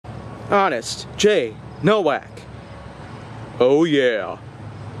Honest J. Nowak. Oh yeah.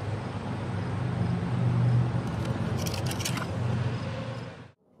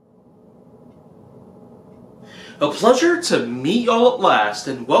 A pleasure to meet y'all at last,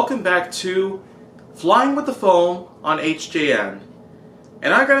 and welcome back to Flying with the Foam on HJN.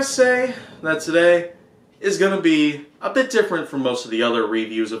 And I gotta say that today is gonna be a bit different from most of the other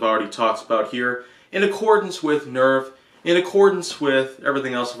reviews I've already talked about here, in accordance with Nerve, in accordance with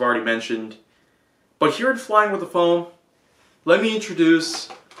everything else I've already mentioned. But here at Flying with the Foam, let me introduce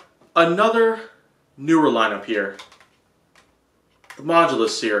another newer lineup here. The Modulus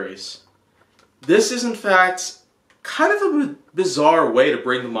series. This is in fact kind of a bizarre way to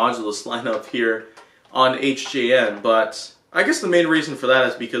bring the Modulus lineup here on HJN, but I guess the main reason for that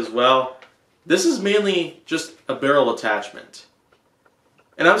is because, well, this is mainly just a barrel attachment.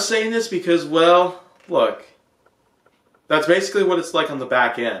 And I'm saying this because, well, look, that's basically what it's like on the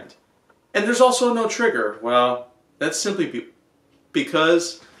back end. And there's also no trigger. Well, that's simply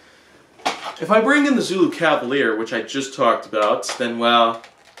because if I bring in the Zulu Cavalier, which I just talked about, then, well,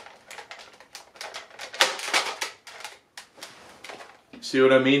 see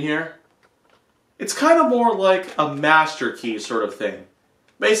what I mean here? It's kind of more like a master key sort of thing.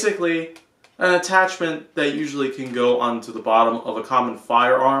 Basically, an attachment that usually can go onto the bottom of a common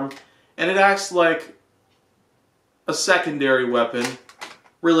firearm, and it acts like a secondary weapon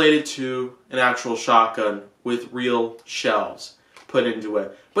related to an actual shotgun with real shells put into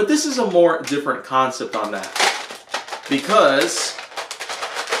it. But this is a more different concept on that, because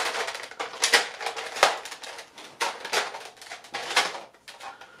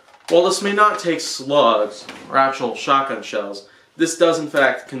while this may not take slugs or actual shotgun shells, this does in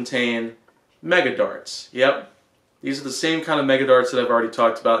fact contain mega darts. Yep, these are the same kind of mega darts that I've already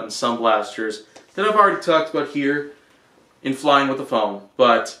talked about in some blasters, that I've already talked about here in Flying with the Foam.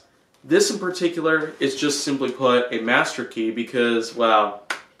 But this in particular is just simply put a master key because, well,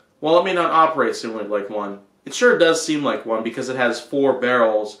 while it may not operate similarly like one, it sure does seem like one because it has 4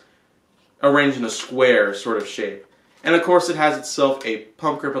 barrels arranged in a square sort of shape. And of course it has itself a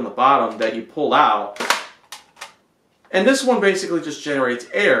pump grip on the bottom that you pull out. And this one basically just generates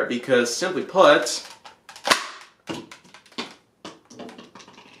air because, simply put,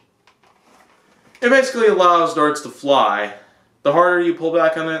 it basically allows darts to fly. The harder you pull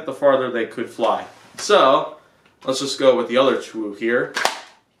back on it, the farther they could fly. So, let's just go with the other two here.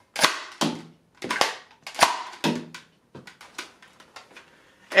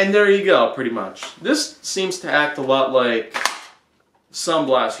 And there you go, pretty much. This seems to act a lot like some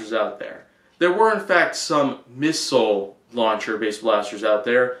blasters out there. There were, in fact, some missile launcher-based blasters out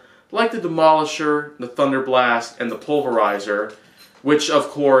there, like the Demolisher, the Thunder Blast, and the Pulverizer, which, of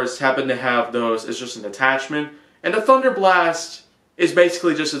course, happen to have those as just an attachment. And the Thunder Blast is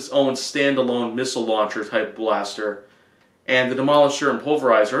basically just its own standalone missile launcher type blaster. And the Demolisher and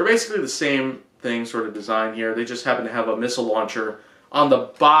Pulverizer are basically the same thing, sort of design here. They just happen to have a missile launcher on the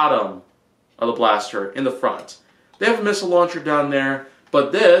bottom of the blaster in the front. They have a missile launcher down there,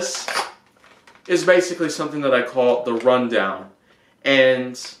 but this is basically something that I call the rundown.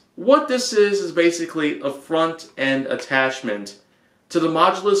 And what this is basically a front end attachment to the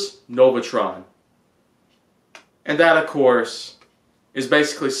Modulus Novatron. And that, of course, is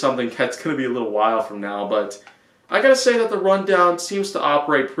basically something that's going to be a little while from now, but I gotta say that the rundown seems to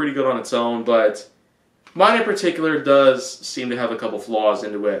operate pretty good on its own, but mine in particular does seem to have a couple flaws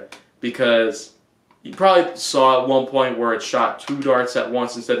into it, because you probably saw at one point where it shot 2 darts at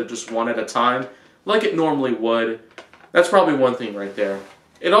once instead of just 1 at a time, like it normally would. That's probably one thing right there.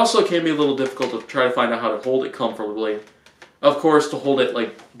 It also can be a little difficult to try to find out how to hold it comfortably. Of course, to hold it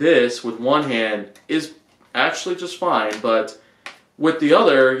like this with one hand is actually just fine, but with the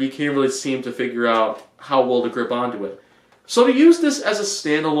other, you can't really seem to figure out how well to grip onto it. So to use this as a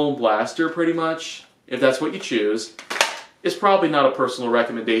standalone blaster, pretty much, if that's what you choose, is probably not a personal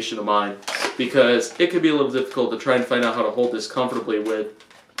recommendation of mine, because it could be a little difficult to try and find out how to hold this comfortably with,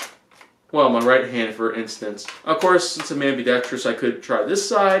 well, my right hand, for instance. Of course, since I'm ambidextrous, I could try this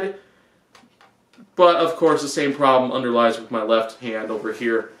side, but of course the same problem underlies with my left hand over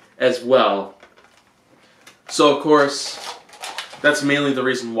here as well. So of course, that's mainly the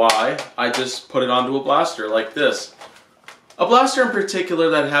reason why I just put it onto a blaster like this. A blaster in particular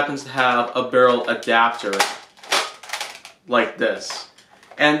that happens to have a barrel adapter like this.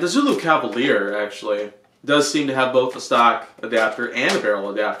 And the Zulu Cavalier, actually, does seem to have both a stock adapter and a barrel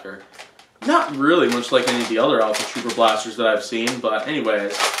adapter. Not really much like any of the other Alpha Trooper blasters that I've seen, but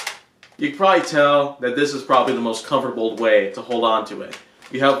anyways, you can probably tell that this is probably the most comfortable way to hold on to it.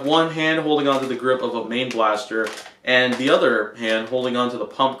 You have one hand holding onto the grip of a main blaster, and the other hand holding onto the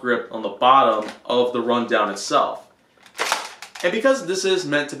pump grip on the bottom of the rundown itself. And because this is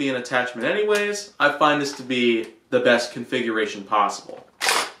meant to be an attachment anyways, I find this to be the best configuration possible.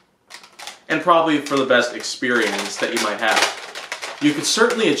 And probably for the best experience that you might have. You could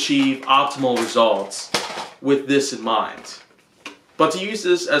certainly achieve optimal results with this in mind. But to use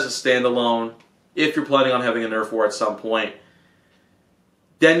this as a standalone, if you're planning on having a Nerf war at some point,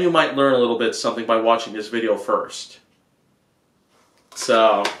 then you might learn a little bit something by watching this video first.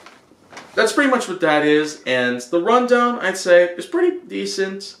 So, that's pretty much what that is, and the rundown, I'd say, is pretty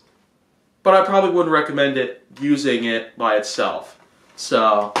decent, but I probably wouldn't recommend it using it by itself.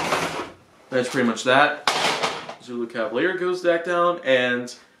 So, that's pretty much that. Zulu Cavalier goes back down,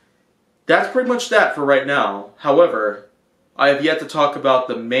 and that's pretty much that for right now. However, I have yet to talk about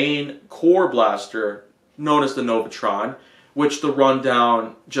the main core blaster, known as the Novatron, which the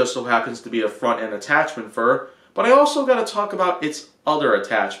rundown just so happens to be a front-end attachment for, but I also got to talk about its other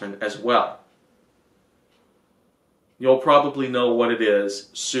attachment as well. You'll probably know what it is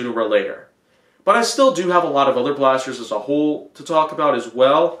sooner or later. But I still do have a lot of other blasters as a whole to talk about as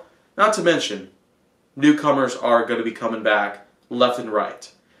well, not to mention newcomers are going to be coming back left and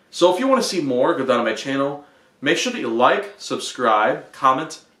right. So if you want to see more, go down to my channel. Make sure that you like, subscribe,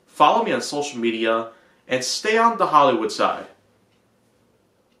 comment, follow me on social media, and stay on the Hollywood side.